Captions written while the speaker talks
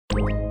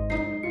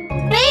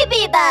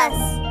Baby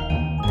Bus.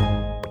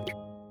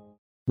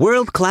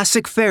 World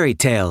Classic Fairy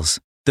Tales,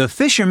 The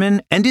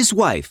Fisherman and His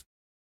Wife.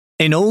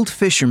 An old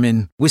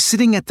fisherman was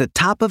sitting at the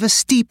top of a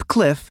steep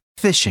cliff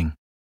fishing.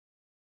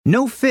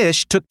 No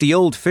fish took the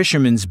old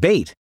fisherman's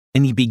bait,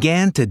 and he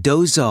began to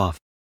doze off.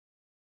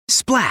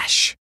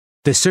 Splash!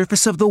 The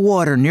surface of the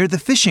water near the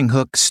fishing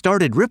hook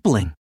started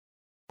rippling.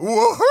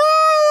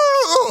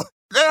 Woohoo!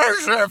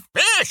 There's a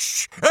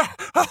fish!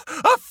 A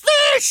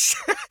fish!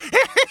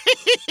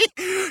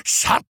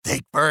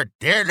 Something for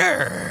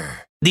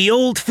dinner. The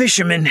old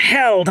fisherman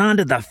held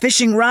onto the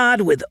fishing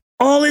rod with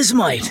all his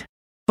might.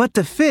 But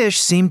the fish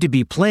seemed to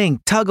be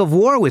playing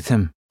tug-of-war with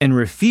him and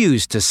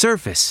refused to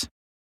surface.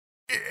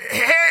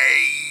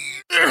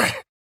 Hey!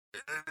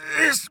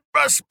 This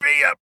must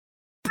be a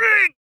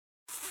big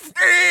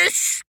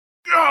fish!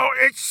 Oh,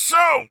 it's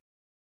so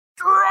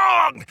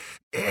strong!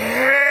 Hey-yo!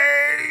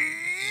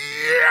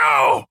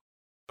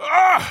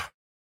 Oh.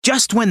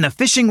 Just when the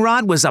fishing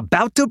rod was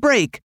about to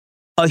break,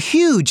 a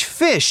huge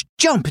fish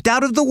jumped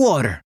out of the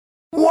water.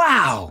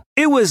 Wow!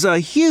 It was a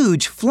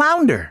huge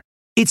flounder.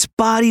 Its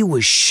body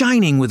was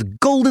shining with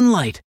golden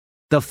light.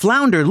 The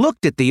flounder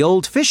looked at the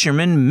old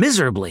fisherman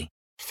miserably.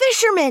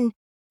 Fisherman,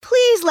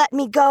 please let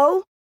me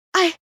go.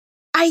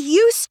 I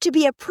used to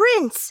be a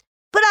prince,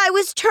 but I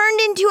was turned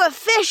into a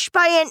fish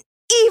by an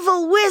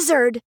evil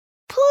wizard.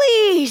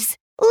 Please,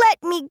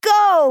 let me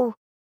go.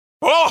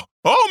 Oh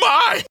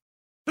my!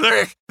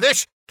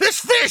 This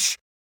fish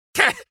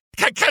can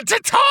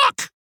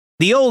talk!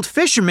 The old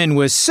fisherman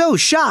was so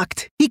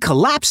shocked, he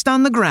collapsed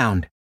on the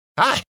ground.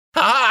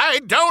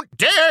 I don't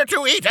dare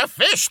to eat a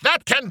fish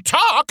that can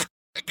talk!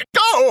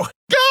 Go!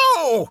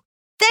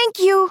 Thank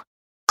you.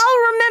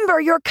 I'll remember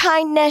your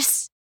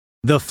kindness.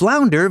 The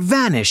flounder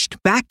vanished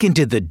back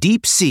into the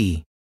deep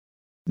sea.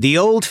 The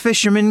old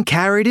fisherman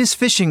carried his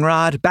fishing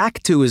rod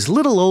back to his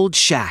little old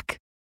shack.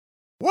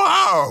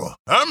 Wow!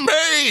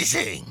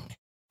 Amazing!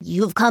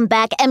 You've come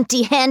back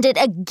empty-handed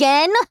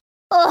again?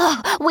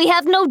 Oh, we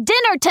have no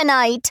dinner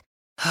tonight.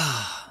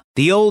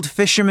 The old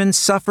fisherman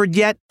suffered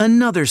yet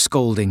another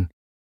scolding.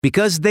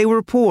 Because they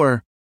were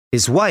poor,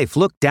 his wife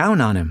looked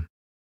down on him.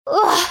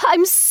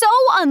 I'm so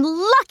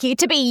unlucky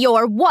to be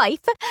your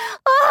wife.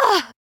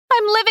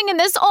 I'm living in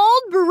this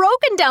old,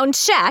 broken-down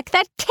shack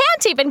that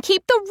can't even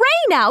keep the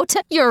rain out.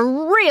 You're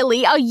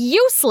really a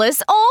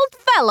useless old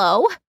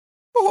fellow.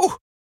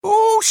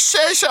 Who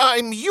says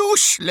I'm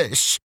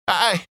useless?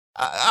 I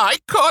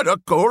caught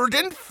a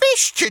golden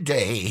fish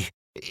today.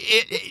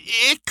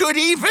 It could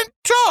even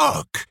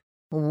talk.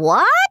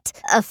 What?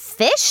 A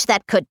fish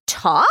that could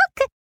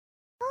talk?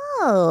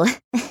 Oh,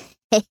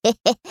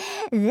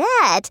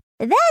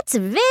 that's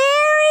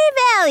very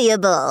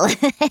valuable.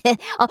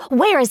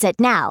 Where is it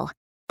now?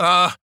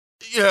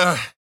 Yeah,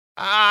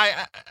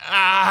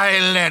 I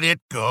let it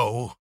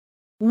go.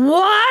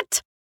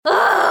 What?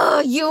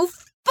 Oh, you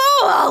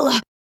fool!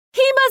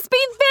 He must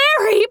be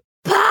very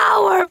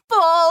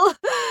powerful.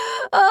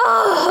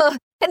 Oh,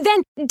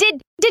 then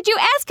did you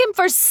ask him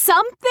for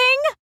something?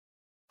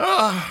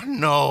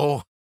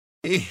 No.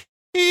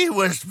 He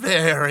was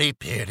very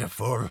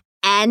pitiful.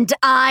 And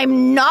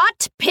I'm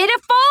not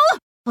pitiful?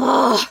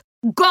 Oh,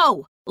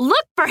 go!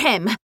 Look for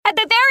him! At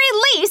the very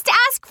least,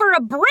 ask for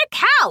a brick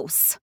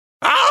house!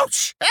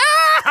 Ouch!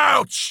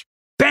 Ouch!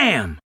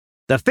 Bam!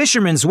 The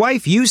fisherman's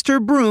wife used her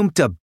broom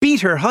to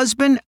beat her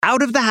husband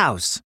out of the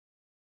house.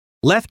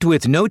 Left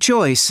with no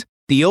choice,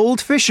 the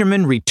old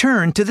fisherman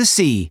returned to the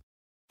sea.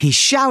 He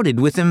shouted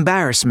with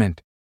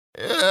embarrassment.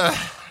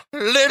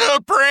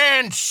 Little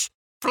prince,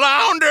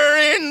 flounder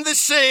in the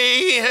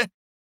sea.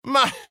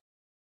 My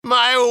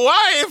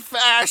wife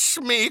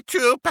asked me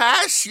to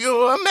pass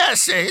you a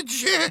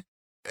message.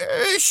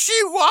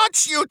 She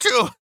wants you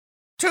to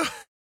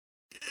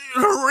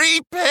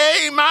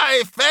repay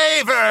my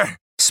favor.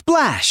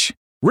 Splash!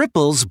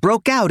 Ripples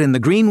broke out in the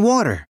green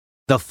water.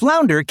 The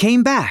flounder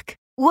came back.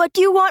 What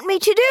do you want me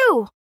to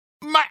do?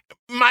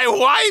 My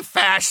wife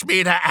asked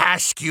me to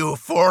ask you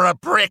for a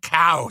brick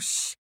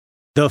house.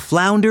 The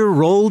flounder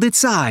rolled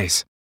its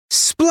eyes.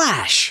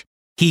 Splash!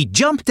 He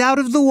jumped out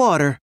of the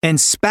water and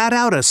spat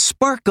out a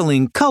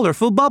sparkling,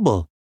 colorful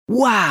bubble.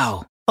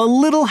 Wow! A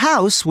little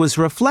house was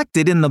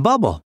reflected in the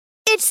bubble.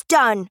 It's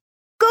done.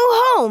 Go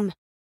home.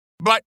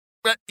 But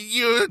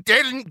you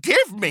didn't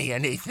give me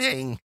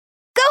anything.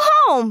 Go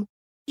home.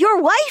 Your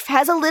wife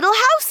has a little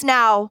house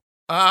now.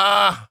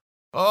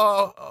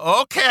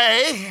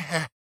 Okay.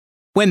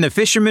 When the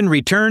fisherman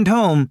returned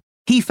home,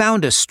 he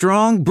found a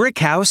strong brick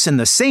house in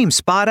the same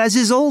spot as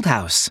his old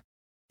house.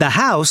 The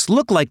house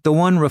looked like the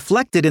one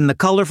reflected in the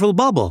colorful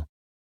bubble.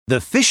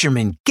 The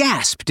fisherman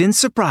gasped in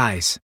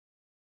surprise.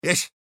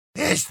 Is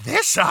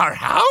this our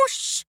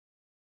house?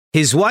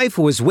 His wife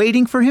was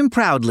waiting for him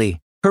proudly,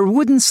 her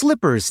wooden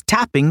slippers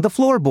tapping the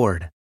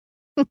floorboard.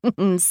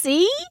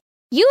 See?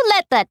 You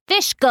let that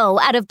fish go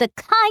out of the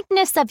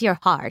kindness of your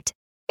heart.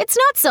 It's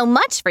not so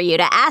much for you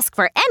to ask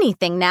for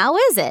anything now,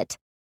 is it?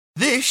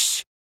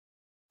 This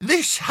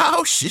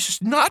house is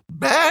not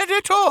bad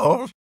at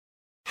all.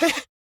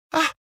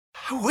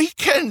 We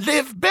can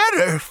live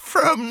better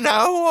from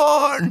now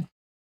on.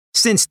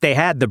 Since they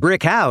had the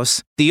brick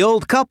house, the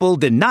old couple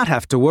did not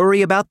have to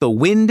worry about the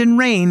wind and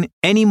rain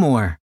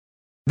anymore.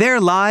 Their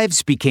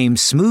lives became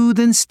smooth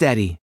and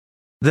steady.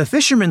 The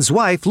fisherman's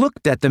wife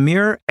looked at the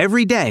mirror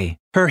every day,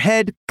 her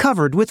head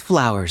covered with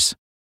flowers.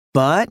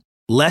 But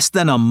less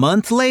than a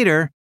month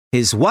later,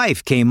 his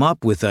wife came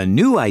up with a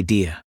new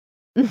idea.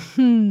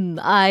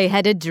 I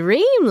had a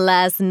dream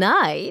last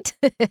night.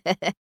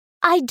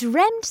 I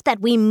dreamt that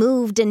we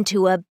moved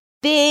into a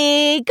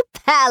big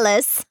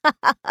palace.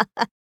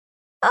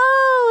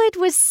 Oh, it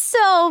was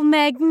so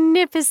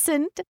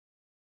magnificent.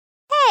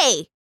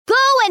 Hey, go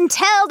and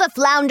tell the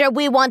flounder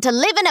we want to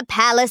live in a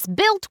palace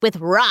built with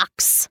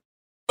rocks.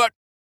 But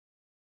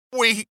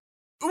we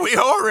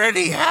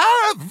already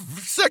have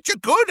such a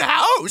good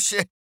house.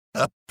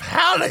 A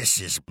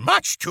palace is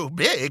much too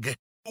big.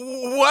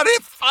 What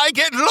if I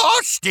get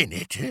lost in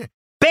it?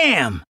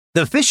 Bam!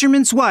 The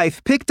fisherman's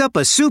wife picked up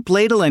a soup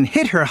ladle and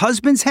hit her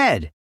husband's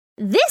head.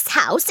 This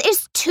house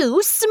is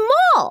too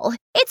small.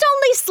 It's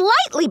only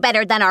slightly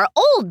better than our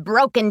old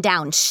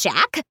broken-down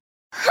shack.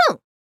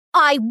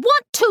 I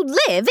want to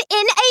live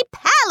in a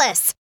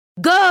palace.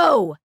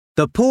 Go!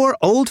 The poor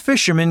old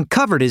fisherman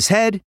covered his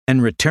head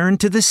and returned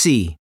to the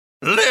sea.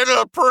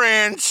 Little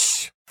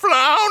prince,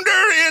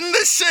 flounder in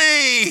the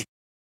sea.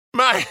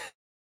 My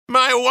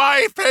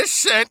wife has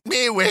sent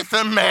me with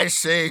a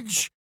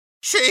message.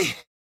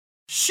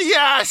 She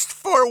asked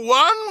for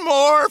one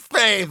more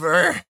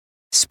favor.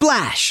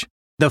 Splash!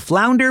 The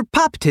flounder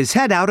popped his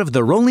head out of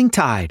the rolling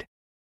tide.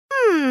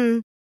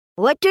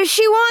 What does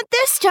she want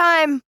this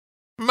time?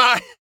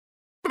 My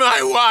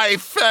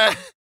wife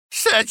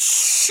said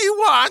she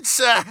wants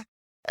a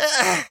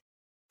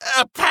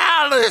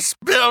palace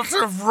built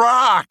of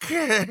rock.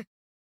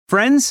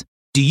 Friends,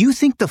 do you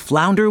think the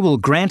flounder will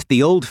grant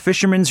the old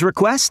fisherman's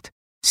request?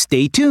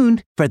 Stay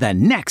tuned for the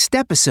next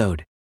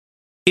episode.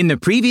 In the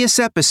previous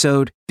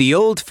episode, the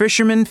old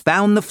fisherman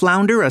found the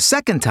flounder a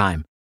second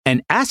time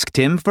and asked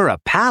him for a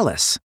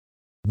palace.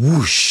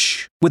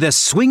 Whoosh! With a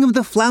swing of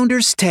the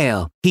flounder's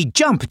tail, he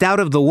jumped out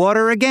of the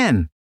water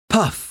again.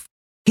 Puff!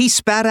 He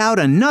spat out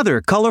another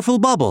colorful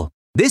bubble,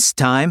 this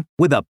time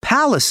with a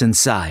palace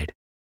inside.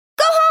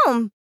 Go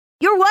home!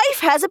 Your wife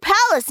has a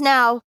palace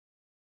now.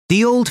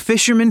 The old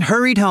fisherman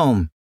hurried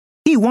home.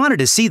 He wanted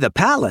to see the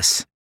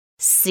palace.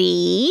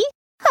 See?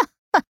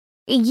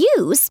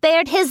 You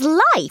spared his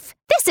life.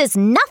 This is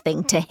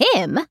nothing to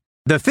him.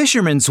 The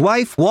fisherman's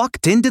wife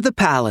walked into the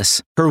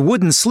palace, her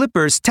wooden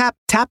slippers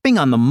tapping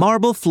on the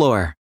marble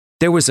floor.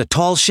 There was a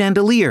tall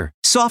chandelier,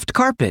 soft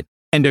carpet,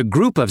 and a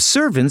group of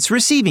servants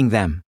receiving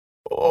them.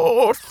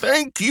 Oh,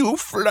 thank you,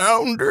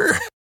 Flounder.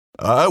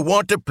 I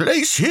want to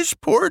place his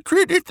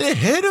portrait at the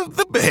head of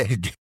the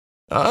bed.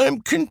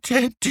 I'm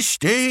content to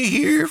stay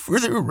here for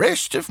the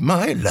rest of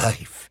my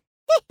life.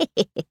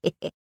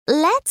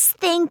 Let's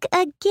think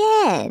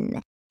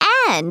again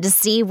and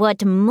see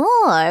what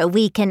more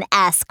we can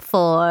ask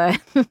for.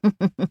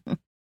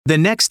 The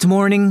next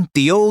morning,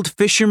 the old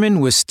fisherman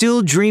was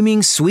still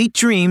dreaming sweet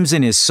dreams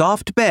in his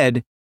soft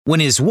bed when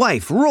his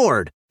wife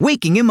roared,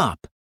 waking him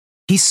up.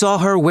 He saw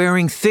her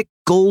wearing thick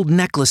gold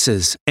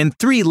necklaces and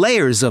 3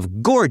 layers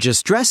of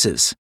gorgeous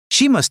dresses.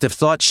 She must have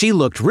thought she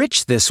looked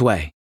rich this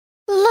way.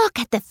 Look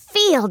at the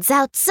fields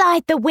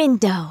outside the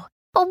window.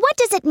 What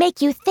does it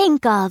make you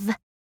think of?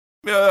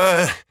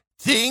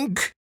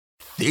 Think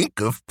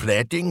of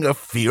planting a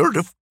field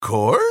of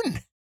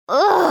corn?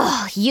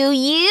 Ugh, you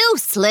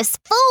useless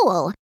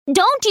fool!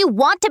 Don't you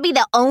want to be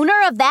the owner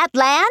of that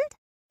land?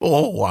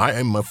 Oh,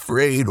 I'm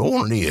afraid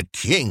only a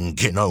king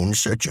can own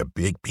such a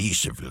big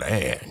piece of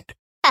land.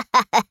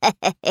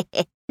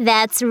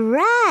 That's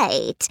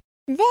right.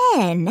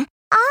 Then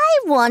I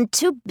want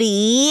to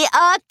be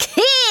a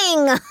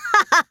king!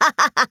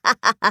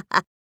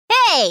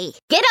 Hey,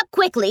 get up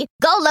quickly.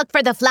 Go look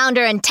for the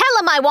flounder and tell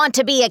him I want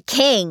to be a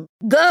king.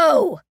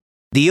 Go!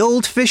 The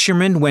old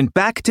fisherman went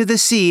back to the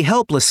sea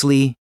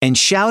helplessly and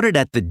shouted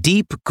at the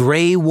deep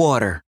gray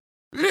water.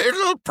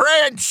 Little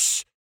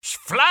prince,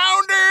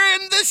 flounder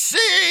in the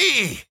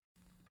sea!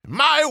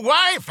 My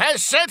wife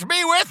has sent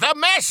me with a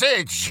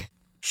message.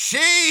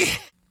 She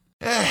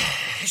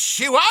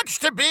wants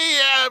to be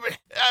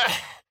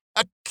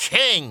a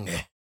king.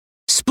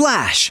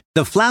 Splash!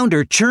 The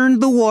flounder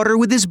churned the water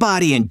with his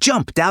body and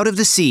jumped out of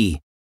the sea.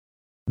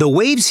 The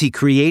waves he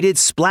created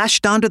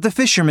splashed onto the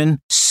fisherman,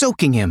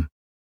 soaking him.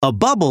 A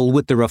bubble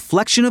with the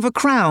reflection of a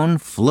crown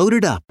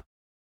floated up.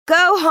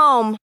 Go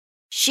home.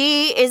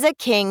 She is a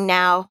king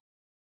now.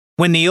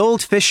 When the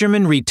old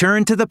fisherman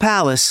returned to the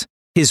palace,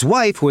 his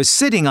wife was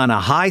sitting on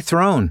a high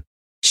throne.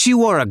 She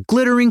wore a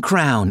glittering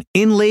crown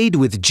inlaid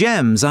with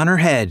gems on her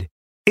head.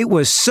 It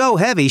was so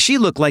heavy she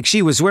looked like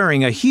she was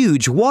wearing a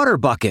huge water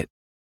bucket.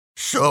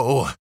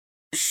 So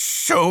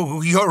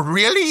you're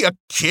really a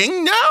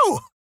king now?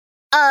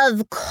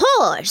 Of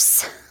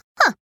course.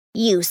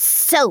 You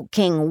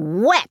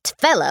soaking wet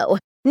fellow.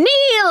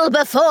 Kneel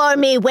before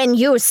me when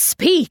you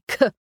speak.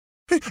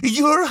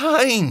 Your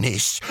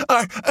Highness,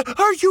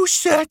 are you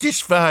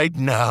satisfied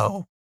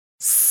now?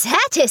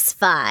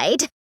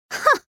 Satisfied?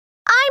 Huh,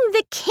 I'm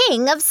the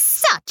king of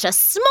such a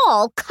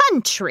small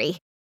country.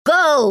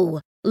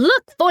 Go,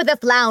 look for the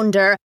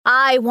flounder.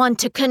 I want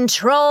to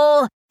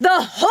control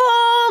the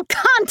whole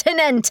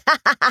continent.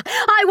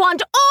 I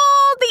want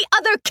all the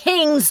other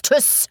kings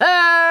to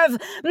serve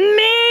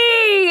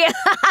me.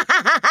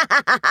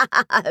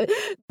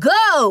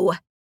 Go!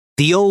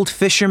 The old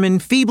fisherman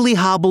feebly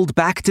hobbled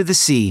back to the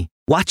sea.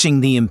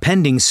 Watching the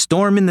impending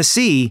storm in the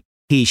sea,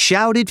 he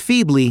shouted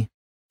feebly,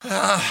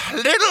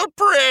 Little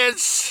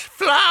prince,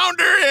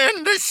 flounder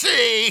in the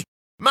sea.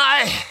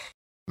 My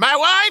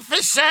wife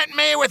has sent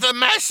me with a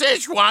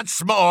message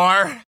once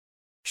more.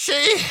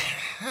 She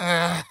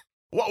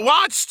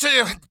wants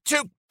to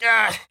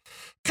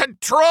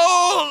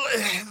control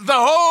the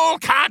whole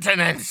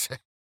continent.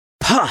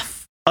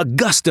 Puff! A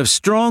gust of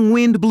strong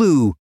wind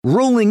blew,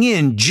 rolling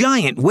in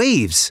giant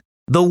waves.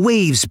 The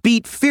waves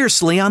beat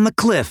fiercely on the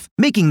cliff,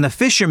 making the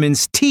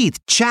fisherman's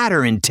teeth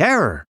chatter in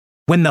terror.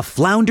 When the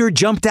flounder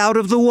jumped out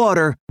of the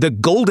water, the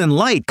golden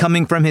light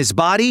coming from his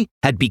body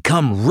had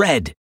become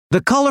red.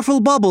 The colorful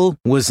bubble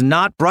was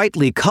not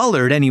brightly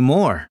colored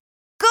anymore.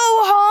 Go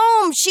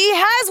home! She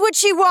has what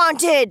she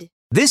wanted!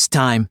 This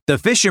time, the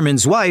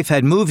fisherman's wife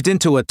had moved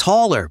into a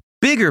taller,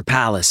 bigger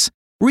palace,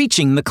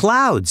 reaching the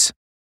clouds.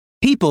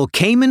 People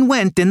came and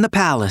went in the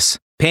palace,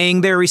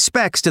 paying their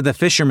respects to the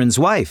fisherman's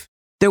wife.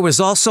 There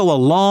was also a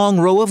long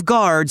row of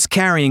guards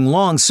carrying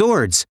long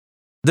swords.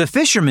 The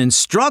fisherman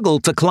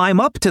struggled to climb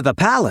up to the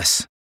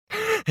palace.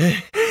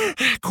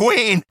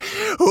 Queen,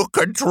 who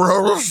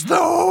controls the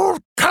whole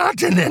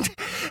continent.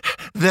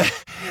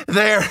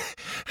 There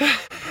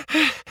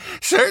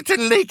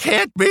certainly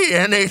can't be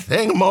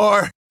anything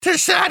more to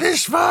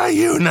satisfy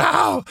you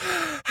now.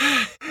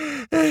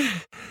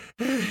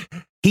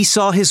 He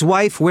saw his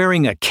wife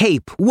wearing a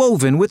cape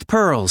woven with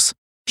pearls.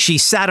 She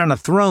sat on a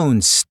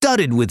throne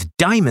studded with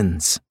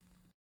diamonds.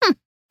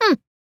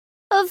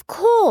 Of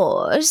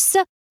course,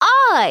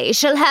 I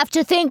shall have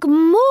to think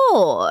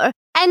more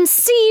and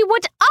see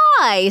what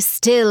I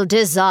still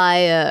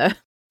desire.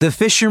 The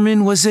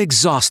fisherman was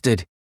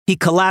exhausted. He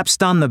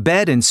collapsed on the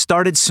bed and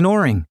started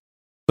snoring.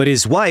 But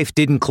his wife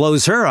didn't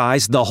close her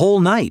eyes the whole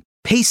night,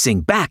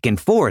 pacing back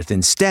and forth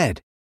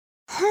instead.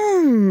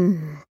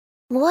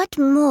 What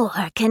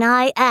more can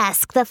I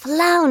ask the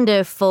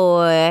flounder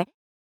for?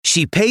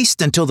 She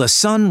paced until the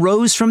sun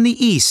rose from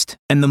the east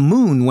and the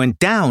moon went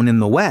down in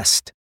the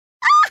west.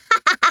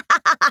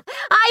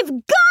 I've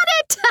got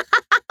it!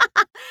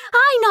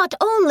 I not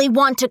only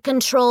want to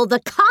control the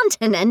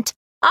continent,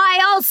 I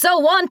also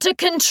want to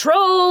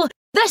control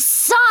the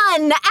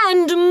sun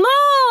and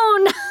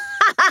moon!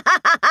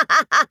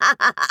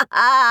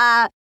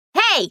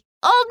 Hey,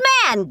 old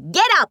man,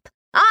 get up!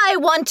 I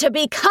want to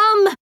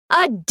become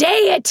a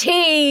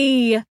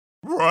deity!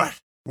 What?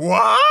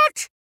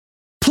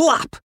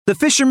 Plop! The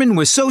fisherman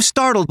was so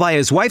startled by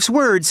his wife's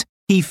words,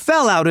 he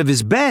fell out of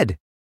his bed.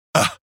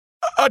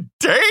 A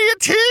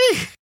deity?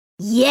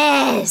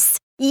 Yes!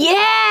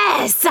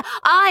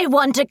 I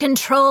want to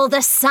control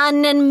the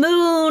sun and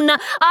moon.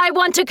 I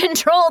want to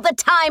control the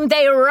time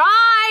they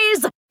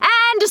rise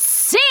and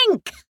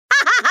sink.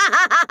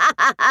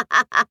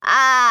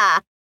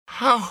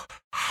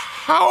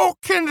 How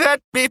can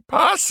that be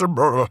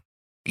possible?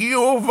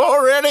 You've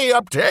already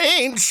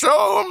obtained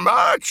so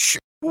much.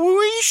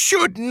 We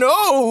should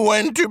know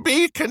when to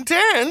be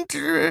content.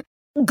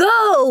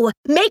 Go!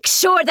 Make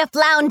sure the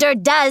flounder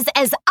does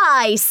as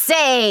I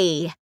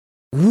say.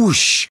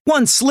 Whoosh!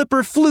 One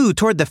slipper flew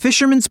toward the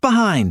fisherman's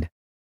behind.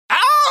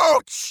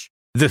 Ouch!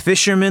 The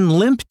fisherman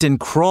limped and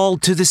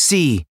crawled to the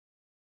sea.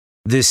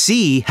 The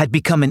sea had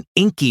become an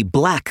inky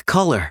black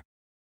color.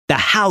 The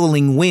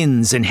howling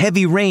winds and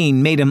heavy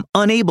rain made him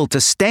unable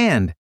to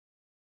stand.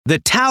 The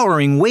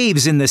towering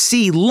waves in the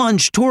sea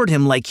lunged toward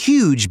him like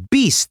huge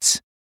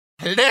beasts.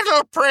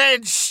 Little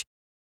prince,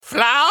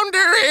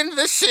 flounder in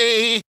the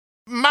sea,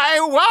 my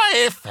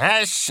wife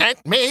has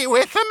sent me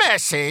with a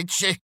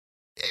message.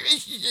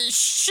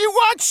 She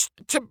wants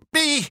to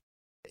be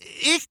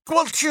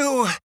equal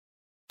to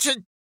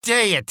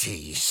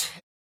deities.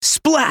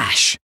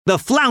 Splash! The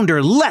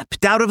flounder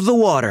leapt out of the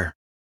water.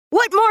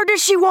 What more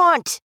does she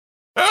want?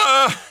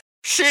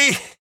 She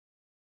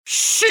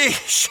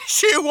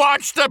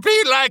wants to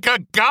be like a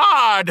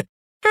god,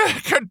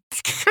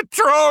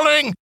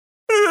 controlling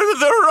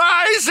the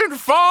rise and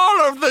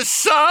fall of the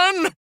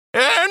sun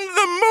and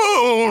the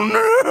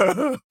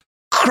moon.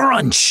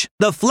 Crunch!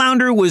 The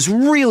flounder was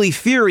really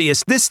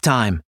furious this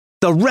time.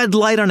 The red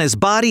light on his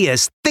body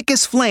as thick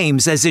as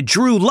flames as it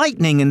drew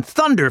lightning and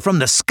thunder from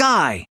the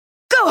sky.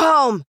 Go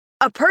home!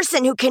 A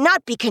person who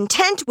cannot be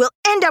content will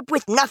end up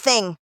with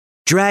nothing.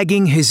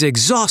 Dragging his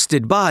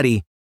exhausted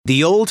body,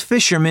 the old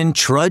fisherman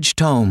trudged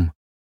home.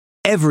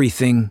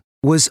 Everything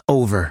was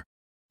over.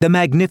 The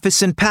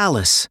magnificent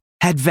palace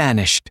had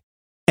vanished,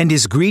 and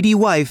his greedy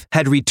wife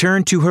had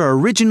returned to her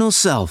original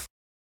self,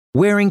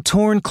 wearing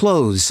torn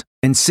clothes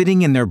and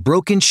sitting in their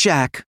broken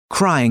shack,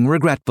 crying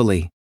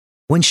regretfully.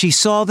 When she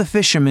saw the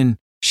fisherman,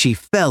 she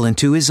fell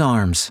into his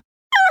arms.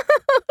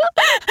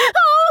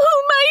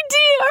 Oh, my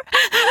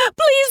dear,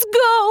 please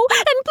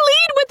and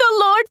plead with the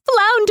Lord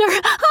Flounder.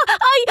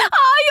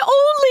 I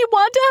only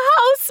want a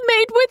house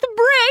made with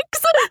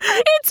bricks.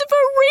 It's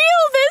for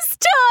real this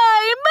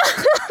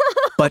time.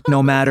 But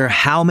no matter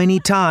how many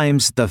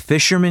times the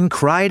fisherman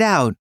cried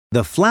out,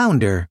 the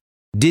flounder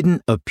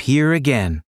didn't appear again.